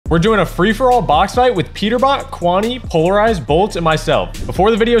We're doing a free-for-all box fight with Peterbot, Kwanti, Pxlarized, Bolts, and myself. Before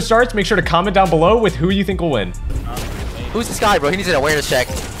the video starts, make sure to comment down below with who you think will win. Who's this guy, bro? He needs an awareness check.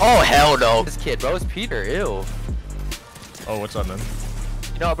 Oh, hell no. This kid, bro, is Peter. Ew. Oh, what's up, man?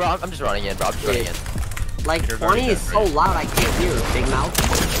 You know, bro, I'm just running in, bro. I'm just running in. Like, 20 is so loud, I can't hear it. Big mouth.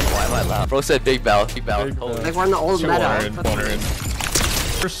 Why am I loud? Bro said big mouth. Big mouth. Like, we're in the old meta.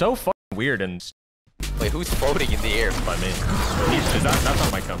 We're so fucking weird and... Wait, who's floating in the air? By me. That's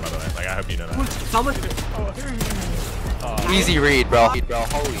not my cum, by the way. Like, I hope you know that. Someone... Easy read, bro.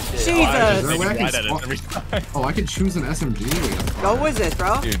 Holy shit. Jesus! Oh, I could choose an SMG. Bro, what is this,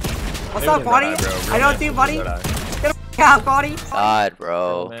 bro? Dude, what's up, buddy? I don't think, buddy. Get the f out, buddy. God,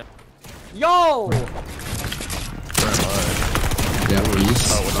 bro. Yo! Yeah, Reese.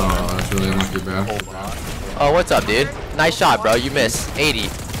 That's really unlucky, bro. Oh, what's up, dude? Nice shot, bro. You missed. 80.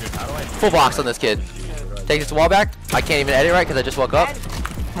 Full box on this kid. Take this wall back. I can't even edit right because I just woke up.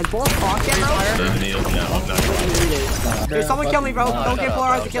 Has both blocked yet, bro? Dude, someone kill me, bro. Don't get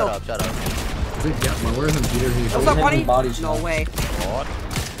Pxlarized to kill. Shut up. Yeah, where isn't Peter? What's up, buddy? No way. Oh.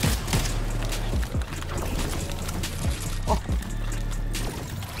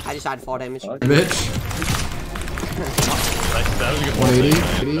 I just had fall damage. Bitch. That was a good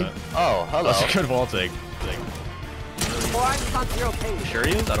 180. Oh, hello. That's a good wall take. Pxlarized on 0 ping. Sure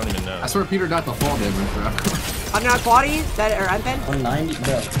he is? I don't even know. I swear Peter got the fall damage, bro. I'm not Kwanti, that or Npen? 190,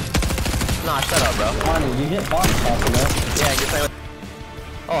 bro. Nah, shut up, bro. Kwanti, you hit body shot, bro. Yeah, get playing with...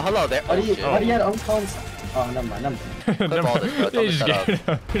 Oh, hello there. What do you have uncons? Oh, never mind. Clip all this, bro. Tell me to shut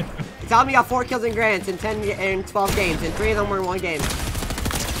up. Tell me you got 4 kills in grants in 10 and 12 games, and 3 of them were in 1 game.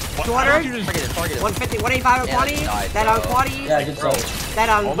 200, 150, 185 on Kwanti, that on Kwanti, Yeah, good shot. that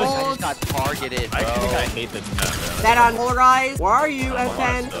on I Bolts, just got targeted, bro. I think I hate this map, bro. that on Pxlarized. Where are you, I'm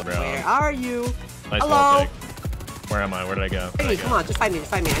Npen? lost, bro. Where are you? Nice Hello? wall take. Where am I? Where did I go? Hey, come on, just fight me,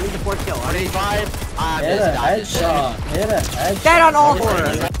 I need the 4th kill. 185. I Hit a missed. headshot. Hit a headshot. Dead on all 4.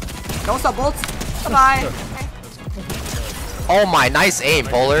 Go, what's up, Bolts? Bye-bye. Oh my, nice aim,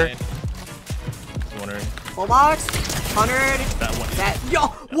 Polar. Full box, 100. That yo,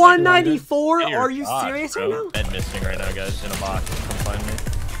 194. Are you serious right now? Med missing right now, guys. In a box. Come find me.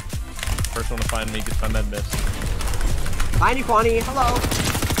 First one to find me gets my med miss. Find you, Kwanti. Hello.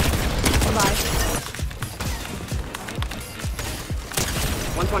 Bye-bye.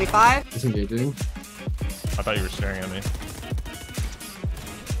 125. Disengaging. I thought you were staring at me.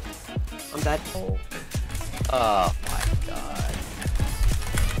 I'm dead. Oh my god.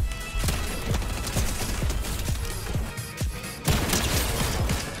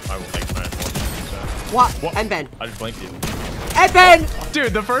 I will take my What? What? Npen. I just blanked you. Npen!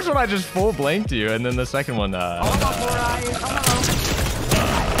 Dude, the first one I just full blanked you, and then the second one, I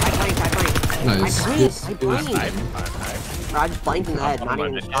blanked. Nice. I blanked. Bro, I just blanked in the head, not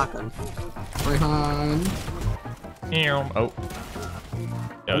even a shotgun. Rayhan. Oh.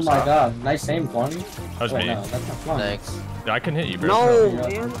 Yo, Oh my stop. god, nice aim, Kwanti. That was Wait, me. no, that's not Kwanti. Thanks. I can hit you, bro. No,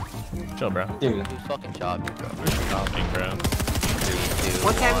 man. Chill, bro. Dude, Who's fucking chopped, bro? Stopping, bro.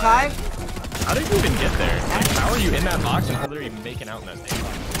 175. How did you even get there? Like, how are you in that box and how are you making out in that same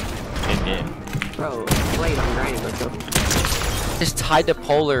box? In game. Bro, wait, I'm grinding. Let's go. Just tied to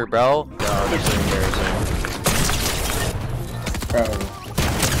Polar, bro. No, this is embarrassing. bro.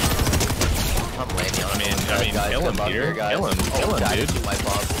 I'm landing on kill him, Peter. Kill him, dude. My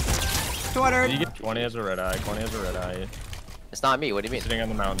bomb. 200. 20 has a red eye. 20 has a red eye. It's not me. What do you mean? Sitting on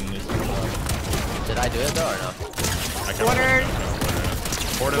the mountain. He's Did I do it though or no? 200.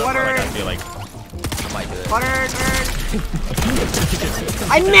 200. I feel like. I might do it. 100.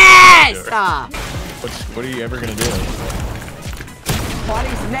 I missed! What are you ever gonna do?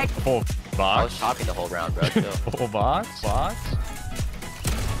 Body's neck. Full I box. was chopping the whole round, bro. Chill. Full box.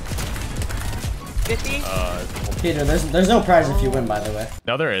 50. Peter, there's no prize if you win, by the way.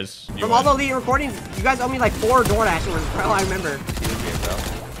 No, there is. You From win. all the elite recordings, you guys owe me like 4 DoorDash orders, bro. I remember.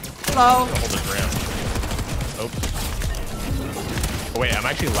 Hello. Hold this ramp. Oops. Oh, wait, I'm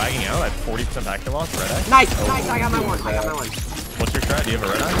actually lagging out. I have 40% backkill loss. Red eye. Nice. Nice. I got my one. What's your strat? Do you have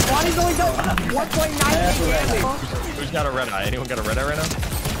a red eye? Body's only done 1.9 damage. Who's got a red eye? Anyone got a red eye right now?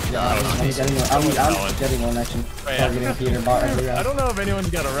 Yeah, I'm getting one action. Targeting Peterbot every round. I don't know if anyone's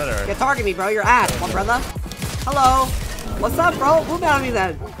got a red eye. Yeah, target me, bro. Your ass, one brother. Hello. What's up, bro? Move out of me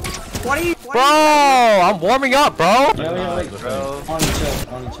then. 20. Bro, I'm warming up, bro. Wait, bro. On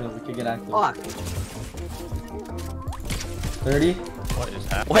chill. We could get active. Fuck. 30. What is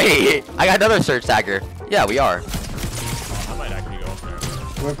happening? Wait, I got another search tagger. Yeah, we are. I might actually go up there.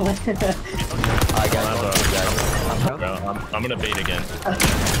 We're playing. I got one. Bro, I'm gonna bait again. I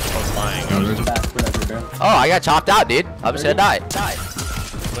was lying. Whatever, bro. Oh, I got chopped out, dude. I'm just gonna die.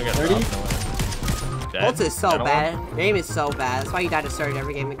 30? Bolts is so bad. Your aim is so bad. That's why you died to Surge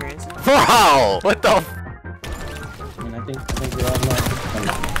every game in Grants. Wow! What the? I mean, I think we all know.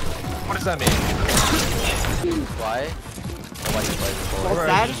 What does that mean? Why? Why you play before? Bolts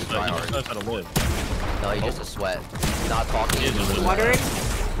dead? He just knows how to live. No, you're just a sweat. He's not talking. He is just a Watering?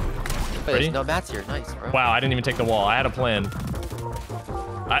 Wait, Ready? no, Matt's here. Nice, bro. Wow, I didn't even take the wall. I had a plan.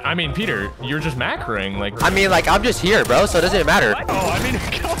 I mean, Peter, you're just macroing. Like, I mean, like, I'm just here, bro, so it doesn't matter. oh, I mean,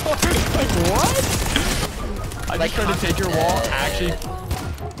 come on. Like, what? I Like, just tried to take your wall. Actually.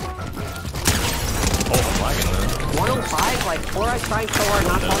 Oh, I'm lagging on this. 105, like, 4x trying so hard,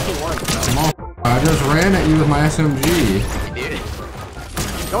 not talking once. Come on. I just ran at you with my SMG. Dude.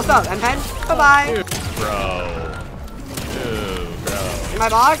 Go stop, Npen. Bye-bye. Bro. In my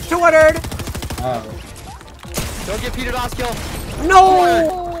box, 200. Don't get Peter last kill.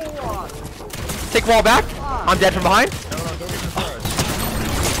 No! Take wall back. I'm dead from behind. No, don't get this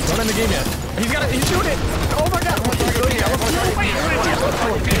forest. Don't end the game yet. He's doing it. Oh my god.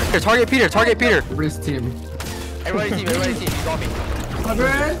 Target Peter. Target Peter. Everybody's team. Everybody's team. Everybody's team. You got me.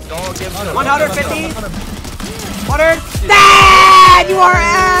 100. Don't give him 150. 100. Dad! You are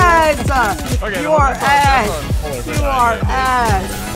ass! Okay, You are ass! You are ass!